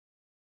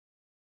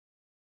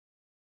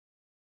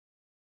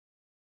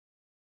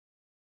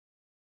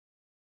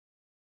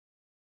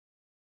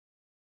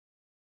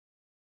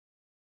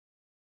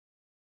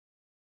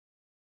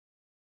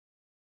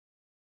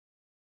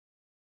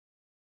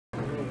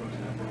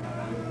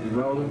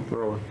Rolling?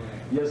 Rolling.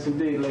 Yes,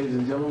 indeed, ladies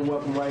and gentlemen.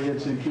 Welcome right here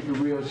to the Keep It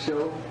Real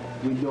show.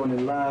 We're doing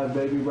it live,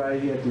 baby,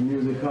 right here at the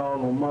Music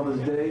Hall on Mother's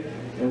Day.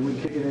 And we're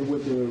kicking it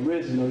with the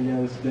original, you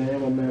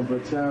understand? My man,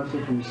 Brunswick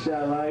Thompson from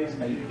Shallights.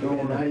 How you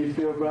doing? How you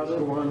feel, brother?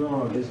 What's going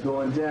on? It's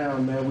going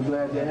down, man. We're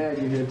glad to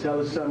have you here. Tell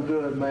us something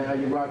good, man. How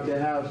you rock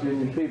that house, you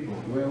and your people.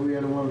 Well, we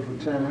had a wonderful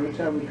time. Every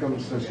time we come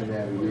to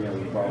Cincinnati, we have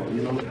a ball,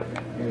 you know?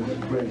 And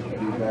it's great to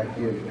be back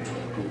here to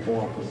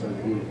perform for some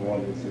beautiful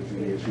audiences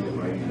here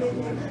right in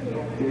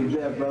Cincinnati.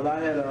 Yeah, brother. I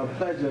had a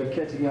pleasure of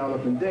catching y'all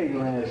up in Dayton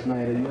last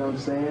night, you know what I'm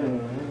saying?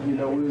 And, you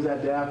know, we was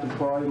at the after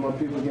party. My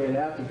people gave the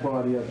after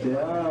party up there.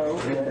 Oh,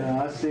 okay.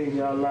 And I seen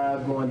y'all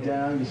live going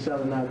down. You're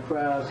selling out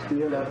crowds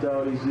still after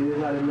all these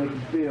years. How did it make you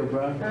feel,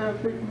 bro? I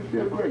think we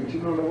feel great.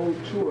 You know, the whole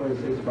tour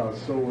is about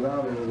sold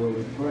out everywhere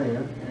we're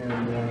playing.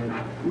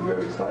 And we're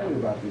very excited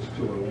about this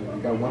tour.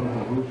 We got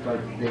wonderful groups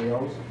like the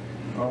Dales.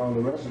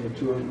 The rest of the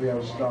tour, we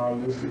have Star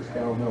Listics,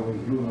 Cal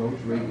Melvin's Blue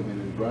Notes, Reagan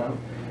and Brown.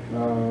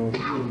 We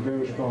have a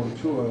very strong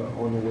tour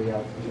on the way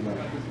out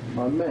tonight.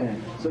 My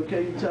man. So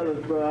can you tell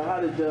us, bro, how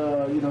did,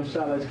 you know,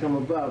 Shallights come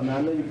about? Now,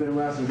 I know you've been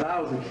around since I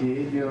was a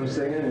kid, you know what I'm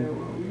saying?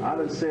 And I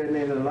done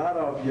serenaded a lot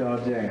off y'all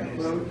jams.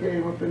 Well, we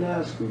came up in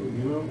high school, you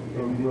know.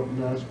 We grew up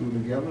in high school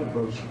together.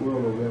 Brother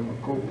Squirrel over there,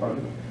 my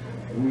co-partner.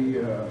 We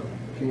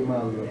came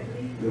out of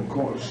the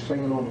corners,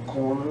 singing on the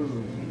corners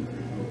and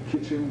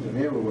kitchens and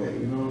everywhere,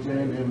 you know what I'm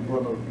saying? And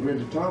Brother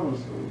Reggie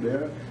Thomas over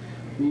there,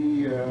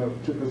 he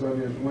took us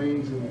under his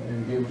wings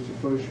and gave us the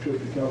first trip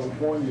to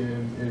California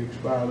and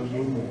inspired us a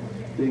little more.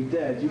 Big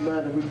Dad, you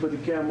mind if we put the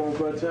camera on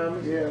Brother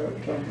Thomas? Yeah,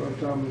 Brother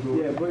Thomas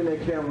over. Yeah, bring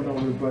that camera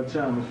on with Brother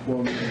Thomas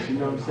for me. You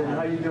know what I'm saying?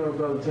 How you doing,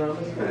 Brother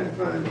Thomas?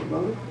 Fine,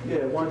 brother.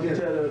 Yeah, why don't you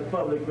tell the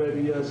public,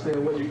 baby, you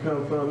understand where you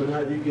come from and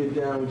how you get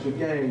down with your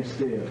game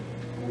still?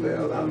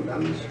 Well,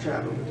 I'm just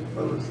traveling with the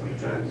fellas. I'm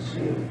trying to see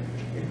them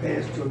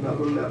advance to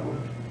another level.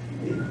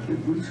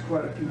 They've reached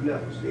quite a few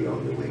levels. They're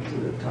on their way to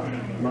the top.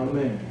 My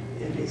man.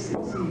 And they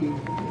succeed. We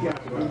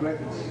got R&B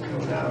Records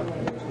coming out,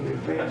 so they're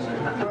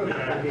advancing further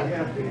than they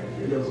have been.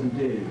 Yes,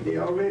 indeed. They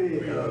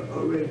already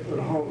for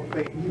the Hall of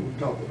Fame. You will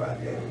talk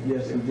about that.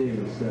 Yes, indeed,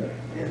 sir.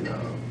 And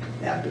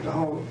after the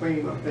Hall of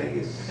Fame, I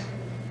think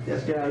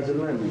that's Sky's the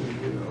limit.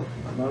 You know.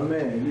 My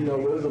man, you know,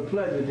 it was a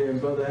pleasure then,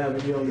 brother,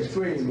 having you on the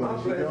screen with my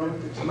us, you know?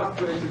 It's my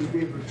pleasure to be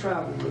able to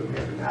travel with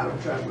them. And I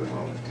don't travel with them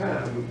all the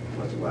time, but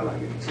once in a while I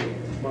get a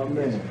chance. My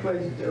man. It's a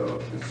pleasure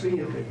to see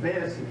them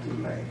advancing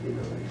through life. You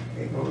know,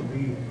 they're going to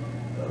be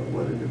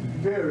one of the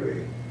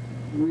very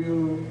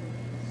real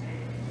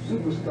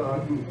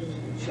superstar groups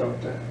in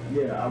short time.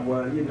 Yeah,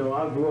 well, you know,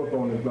 I grew up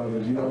on the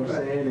brothers, you know what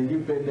I'm saying? And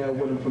you've been there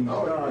with them from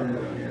the start.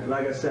 And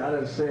like I said, I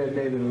done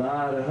serenaded a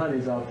lot of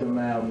honeys off them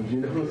albums, you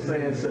know what I'm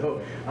saying?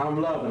 So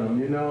I'm loving them,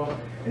 you know?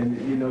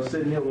 And, you know,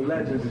 sitting here with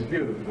legends is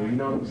beautiful, you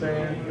know what I'm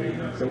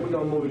saying? So we're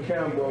going to move the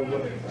camera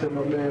over to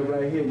my man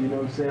right here, you know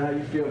what I'm saying? How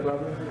you feel,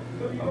 brother?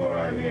 All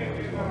right,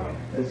 man.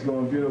 It's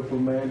going beautiful,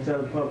 man.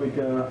 Tell the public,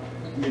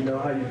 you know,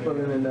 how you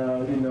feeling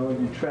and, you know,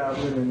 you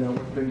traveling and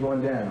what's been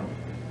going down.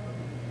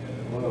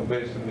 Well,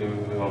 basically,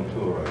 we're on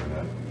tour right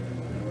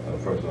now.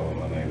 First of all,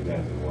 my name is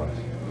Anthony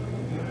Watson.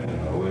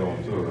 And we're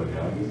on tour right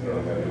now.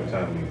 I had a good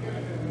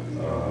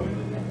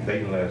time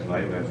dating last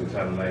night. We had a good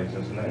time tonight in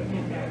Cincinnati.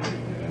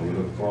 And we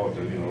look forward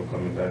to, you know,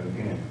 coming back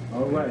again.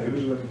 All right, we're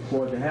looking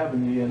forward to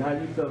having you. And how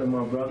you feeling,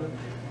 my brother?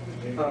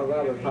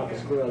 Robert Papa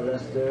Squirrel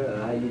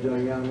Lester, how you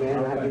doing, young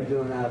man? How you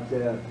doing out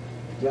there,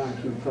 John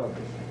Q. Public?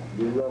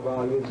 We love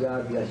all you,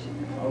 God bless you.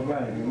 All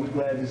right, and we're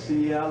glad to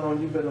see you. How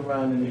long you been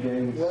around in the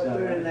game? Well,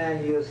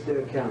 39 years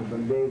still count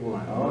from day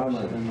one. All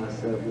Marshall and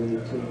myself really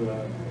took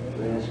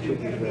last trip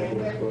right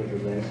here for the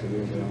last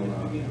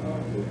original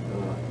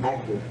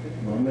active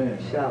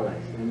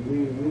Shallights. And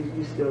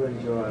we still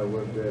enjoy our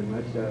work very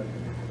much.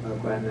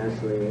 Quite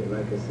naturally,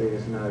 like I say,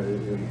 it's not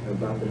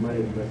about the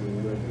money, but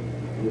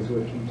it's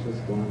what keeps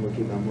us going, what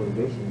keeps our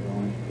motivation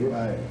going. It's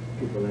right.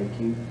 People like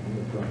you and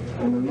the front.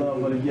 And the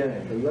love of the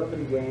game. The love of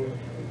the game.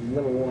 You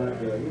never want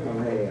to, you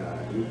know, hey,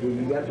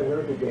 you got to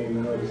love the game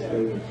in order to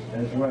stay.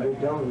 That's right. You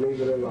don't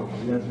leave it alone.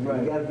 That's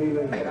right. You got to be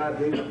with God,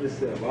 be with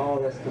yourself. All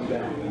that's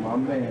combined. My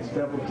man,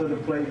 step up to the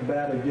plate,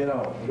 batter, get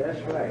off. That's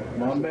right.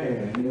 My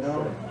man, you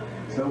know.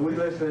 So we're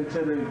listening to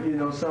the, you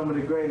know, some of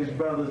the greatest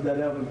brothers that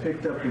ever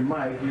picked up the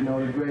mic, you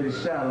know, the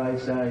greatest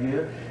Shallights out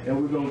here. And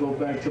we're going to go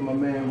back to my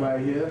man right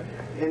here.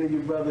 Any of you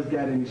brothers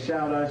got any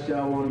shout-outs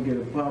y'all want to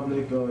get a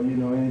public or, you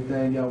know,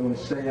 anything y'all want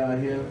to say out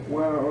here?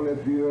 Well,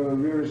 if you're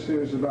really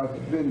serious about the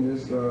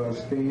business,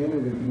 stay in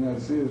it. If you're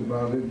not serious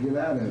about it, get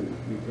out of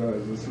it,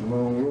 because it's a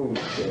long road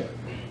there.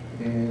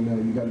 And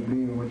you got to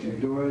believe in what you're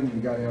doing.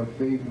 You got to have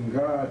faith in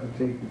God to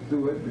take you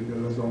through it,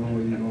 because that's the only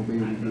way you're going to be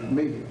able to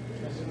make it.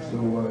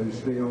 So you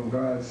stay on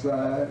God's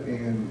side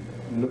and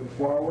look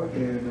forward,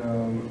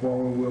 and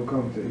forward will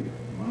come to you.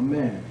 My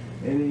man.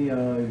 Any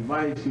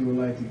advice you would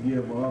like to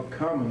give an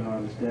upcoming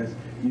artist that's,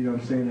 you know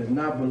what I'm saying, that's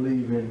not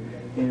believing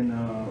in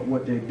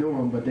what they're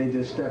doing, but they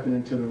just stepping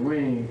into the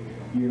ring,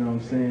 you know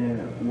what I'm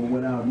saying,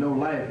 without no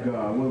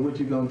lifeguard? What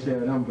you gonna tell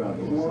them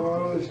brothers?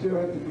 Well, they still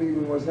have to believe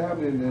in what's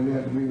happening, and they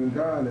have to believe in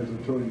God, as I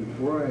told you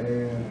before,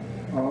 and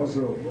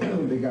Also,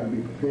 they got to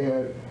be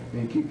prepared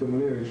and keep them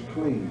lyrics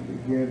clean.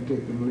 You can't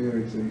take them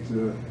lyrics into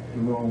the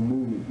wrong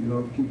mood. You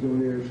know, keep them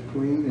lyrics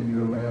clean and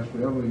you'll last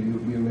forever and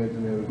you'll be a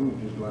legendary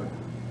group just like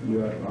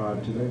you are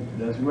today.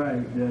 That's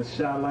right. There's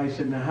Shot Lights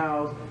in the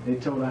house. They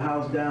tore the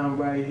house down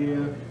right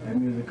here at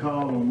Music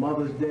Hall on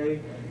Mother's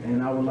Day.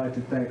 And I would like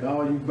to thank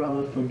all you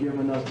brothers for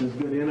giving us this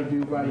good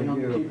interview right here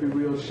on the Keep It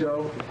Real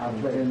show.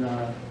 And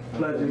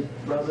pleasure,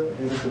 brother. It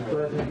was a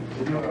pleasure.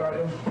 Is your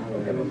brother?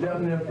 It was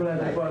definitely a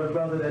pleasure for the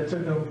brother that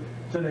took them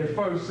to their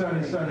first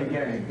Sunny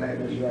game.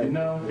 You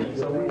know?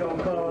 So we're going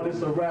to call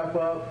this a wrap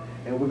up.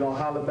 And we're going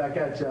to holler back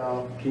at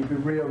y'all. Keep it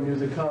real,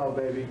 Music Hall,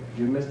 baby.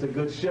 You missed a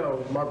good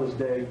show. Mother's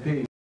Day.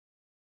 Peace.